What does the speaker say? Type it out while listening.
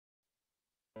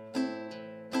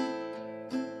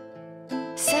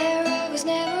was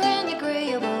never an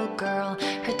agreeable girl.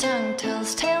 Her tongue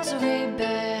tells tales of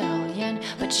rebellion,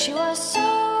 but she was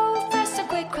so fast and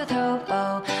quick with her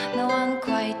bow. No one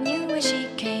quite knew where she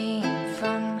came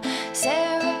from.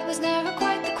 Sera was never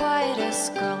quite the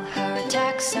quietest girl. Her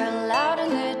attacks are loud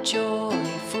and they're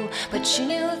joyful, but she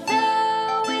knew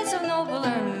the ways of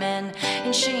nobler men,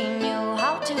 and she knew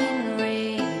how to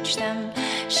enrage them.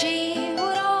 She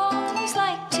would always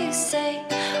like to say,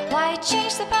 why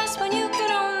change the past when you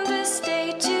could own this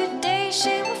day? Today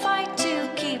she will fight to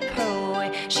keep her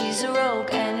way. She's a rogue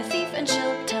and a thief, and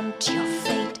she'll tempt your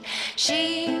fate.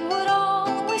 She would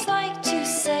always like to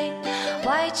say,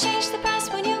 why change the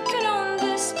past when you could own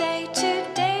this day?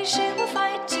 Today she will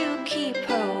fight to keep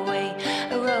her way.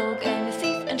 A rogue and a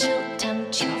thief, and she'll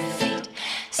tempt your fate.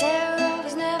 Sera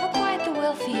was never quite the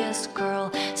wealthiest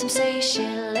girl. Some say she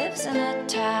lives in a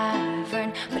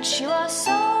tavern, but she was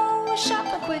so sharp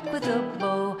and quick with a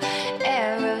bow.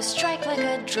 Arrows strike like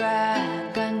a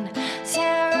dragon.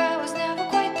 Sera was never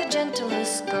quite the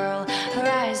gentlest girl. Her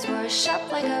eyes were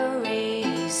sharp like a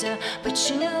razor, but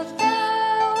she knew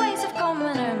the ways of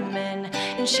commoner men,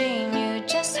 and she knew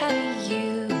just how to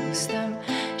use them.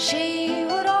 She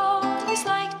would always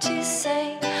like to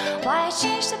say, why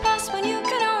change the past when